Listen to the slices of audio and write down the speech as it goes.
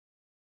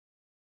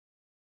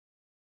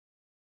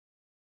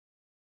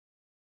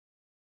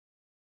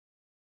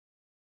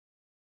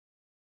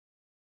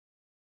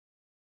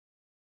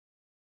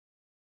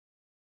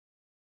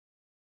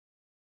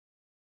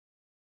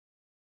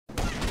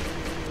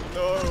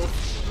No!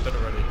 Done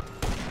already.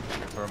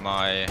 For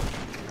my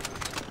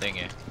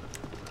thingy.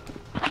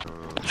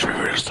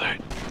 Trevor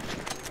State.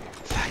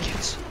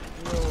 Faggots.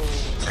 No.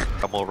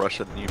 I'm all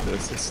Russian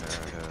UVersus.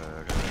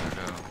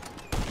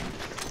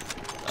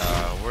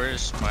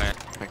 Where's my...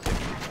 Thank you.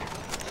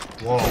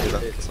 Whoa.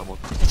 Someone.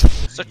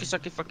 Sucky,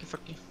 sucky, fucky,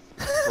 fucky.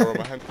 Bro,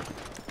 my hand.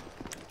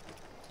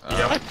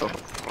 Yeah.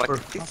 For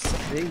fuck's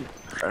sake.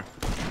 I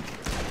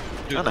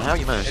don't know how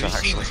you managed to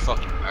Have you seen actually this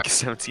fucking map?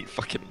 17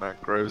 fucking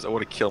macros. I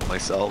want to kill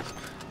myself.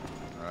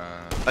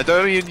 I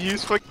don't even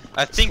use fucking.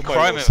 I think my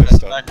Crime little is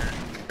sister.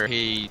 sniper.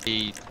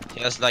 He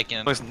has like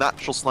an... Most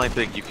natural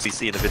sniping you can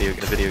see in a video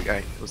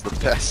game. It was the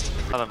best.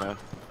 I don't know.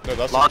 No,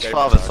 that's Large a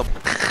father.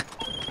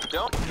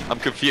 game I'm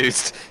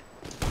confused.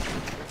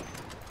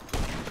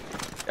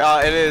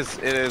 It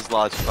is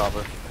large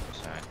father.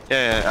 Sorry.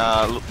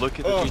 Yeah. Look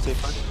at the GTA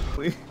 5,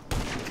 please.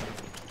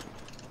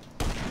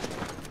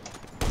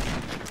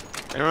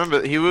 I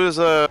remember he was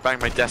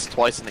banged my desk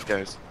twice and it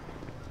goes.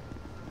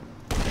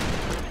 You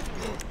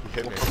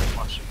hit me.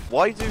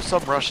 Why do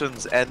some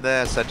Russians end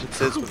their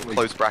sentences with a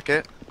closed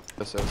bracket?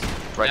 This is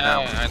right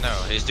now. I know.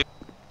 He's doing...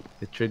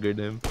 It triggered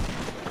him.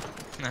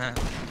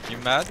 You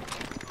mad?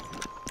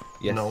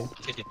 Yes. No.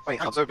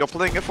 Wait, so you're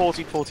playing at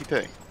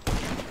 1440p?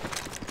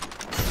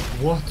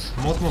 What?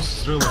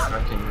 Motmus is really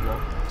cracking, you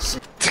know?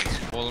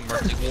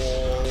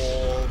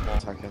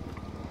 Second.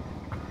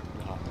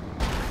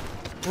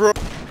 Bro!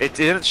 It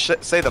didn't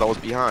say that I was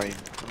behind.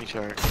 Let me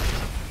check.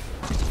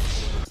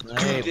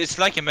 Dude, it's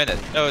like a minute.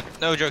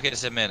 No joke,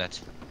 it's a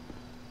minute.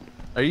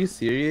 Are you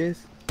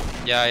serious?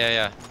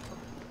 Yeah.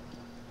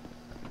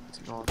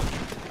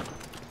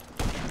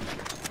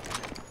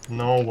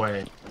 No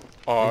way.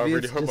 Oh, I Maybe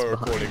really it's hope my just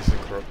recording's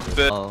incorrupted.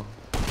 Oh.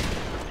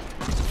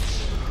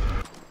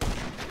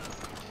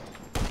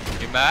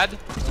 You mad?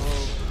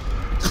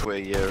 A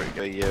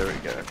year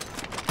ago.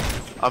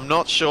 I'm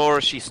not sure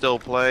if she still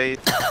played.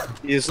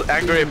 He's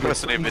angry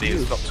impersonating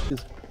videos.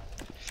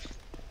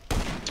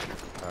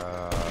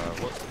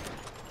 What?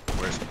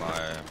 Where's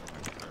my...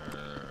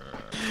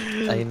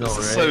 I know, This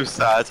right? is so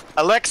sad.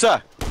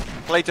 Alexa,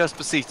 play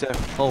Despacito.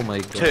 Oh my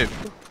god. 2.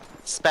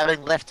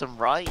 Spelling left and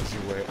right.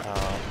 Anyway,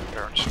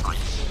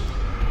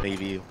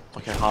 Maybe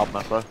like a hard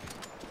mapper.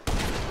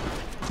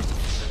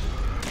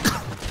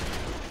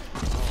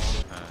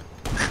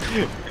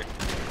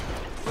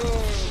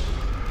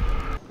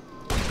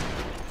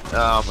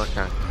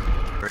 Okay.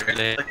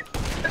 Really?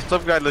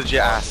 Some guy legit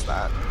asked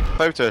that.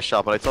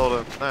 Photoshop, but I told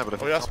him no, but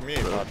if oh, you asked me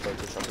about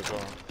Photoshop as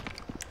well.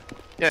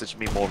 yeah, it's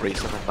me more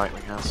recent than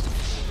Nightwing has.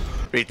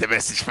 Read the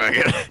message,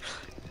 faggot.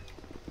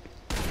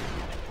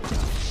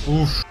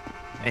 Oof.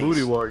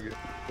 Booty warrior.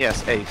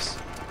 Yes, Ace.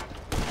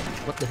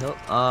 What the hell?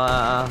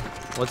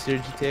 What's your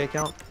GTA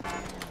account?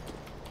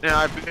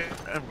 Yeah,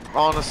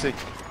 honestly,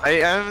 I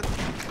haven't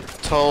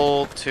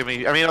told too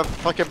many. I mean, I've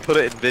fucking put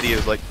it in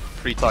videos like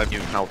 3 times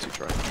you how to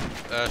try.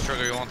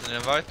 Sugar, you want an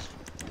invite?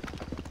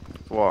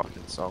 What?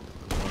 So,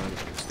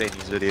 stay in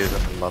these videos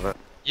and I love it.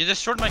 You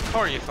destroyed my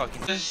car, you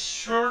fucking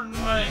destroyed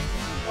my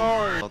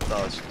car! Not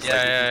dodge.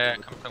 Yeah,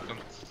 come.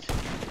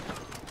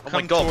 Oh my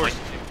Come god, towards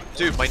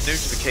dude, my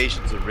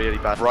notifications are really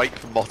bad. Right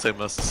from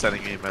Motmus is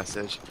sending me a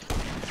message.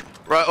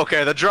 Right,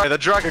 okay, the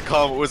Dragon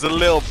comment was a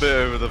little bit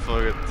over the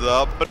fucking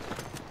top, but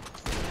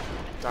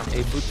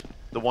Hey, Boot.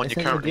 the one I you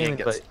sent you currently a in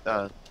game gets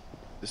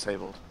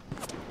disabled.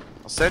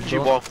 I'll send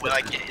you one when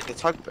I get in the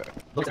tugboat.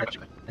 Look at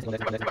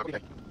Okay.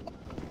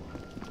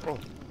 Oh.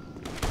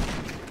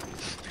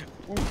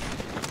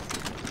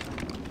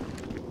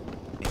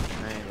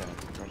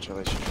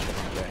 Congratulations,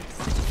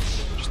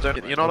 just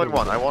don't. You know what I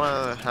want? I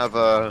want to have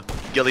a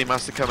Gilly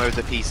Master come over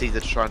to PC to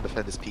try and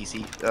defend his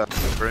PC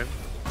room.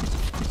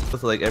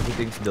 Looks like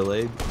everything's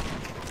delayed.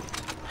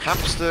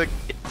 Hamster.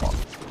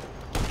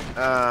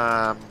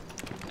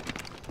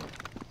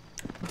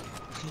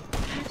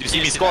 Do you see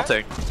me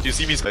squatting? Do you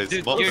see me squatting?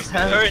 Dude, What you're was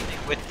that? turning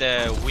with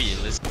the wheel.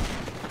 I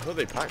thought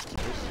they packed the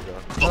boost ago.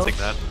 Nothing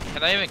then.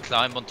 Can I even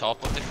climb on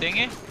top of the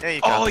thingy? Yeah,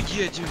 you can. Oh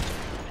yeah, dude.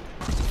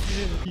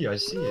 Yeah, I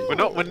see it.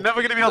 We're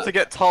never gonna be able to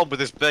get Tom with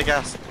this big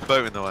ass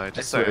boat in the way. I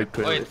Just swear, so.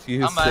 Krille, Wait, if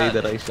you I'm say mad.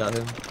 that I shot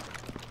him.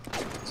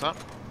 What's that?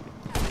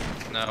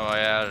 No, I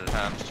added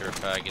hamster,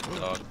 faggot,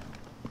 dog.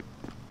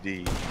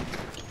 D.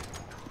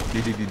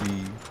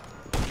 DDDD.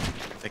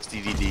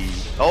 XDDD.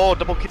 Oh,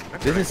 double kill.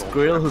 This is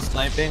Krille who's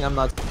sniping. I'm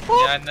not. Yeah,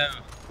 I know.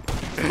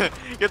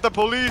 Get the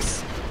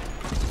police.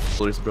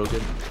 Floor is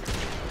broken.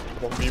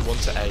 1v1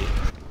 to A.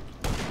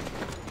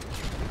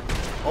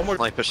 Oh my.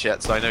 Sniper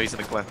shit, so I know he's in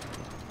the cliff.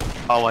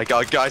 Oh my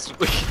god, guys.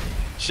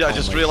 Shit, I Oh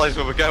just my realized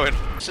where we're going.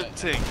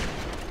 Shitting.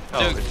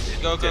 Dude,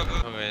 go.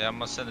 Okay, I'm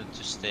gonna send it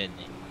to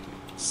Stanley.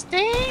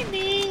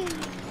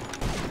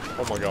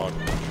 Oh my god.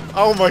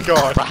 Oh my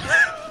god.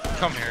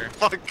 Come here.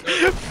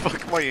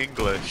 Fuck my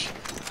English.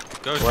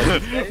 Go.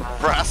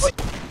 Brass.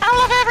 I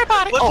love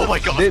everybody. Oh my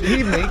god. Did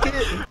he make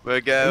it?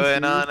 We're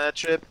going on a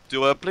trip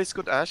to a place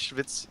called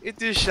Auschwitz.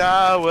 It is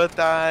shower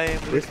time.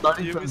 We're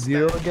starting from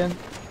 0 again.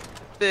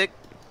 Big.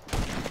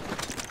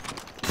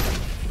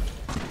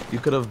 You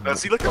could have.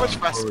 See, look how much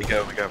faster we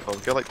go. We go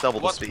like double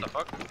What the speed. the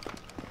fuck?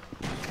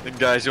 And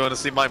guys, you want to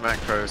see my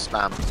macro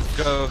spam?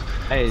 Go.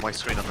 Hey, My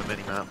screen on the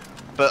minimap.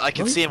 But I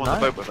can Oh, see him on the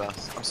nice. boat with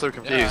us. I'm so Yeah,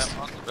 confused. I'm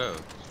on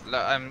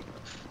the boat.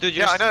 Dude,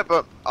 Yeah, I know,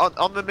 but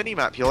on the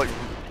minimap, you're like,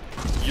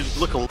 you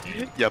look all.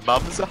 Your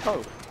mum's a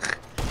hoe.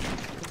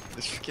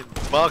 This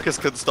freaking Marcus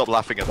couldn't stop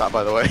laughing at that,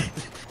 by the way.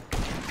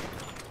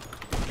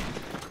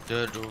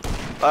 Dude.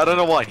 I don't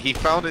know why. He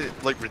found it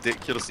like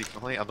ridiculously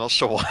funny. I'm not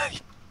sure why.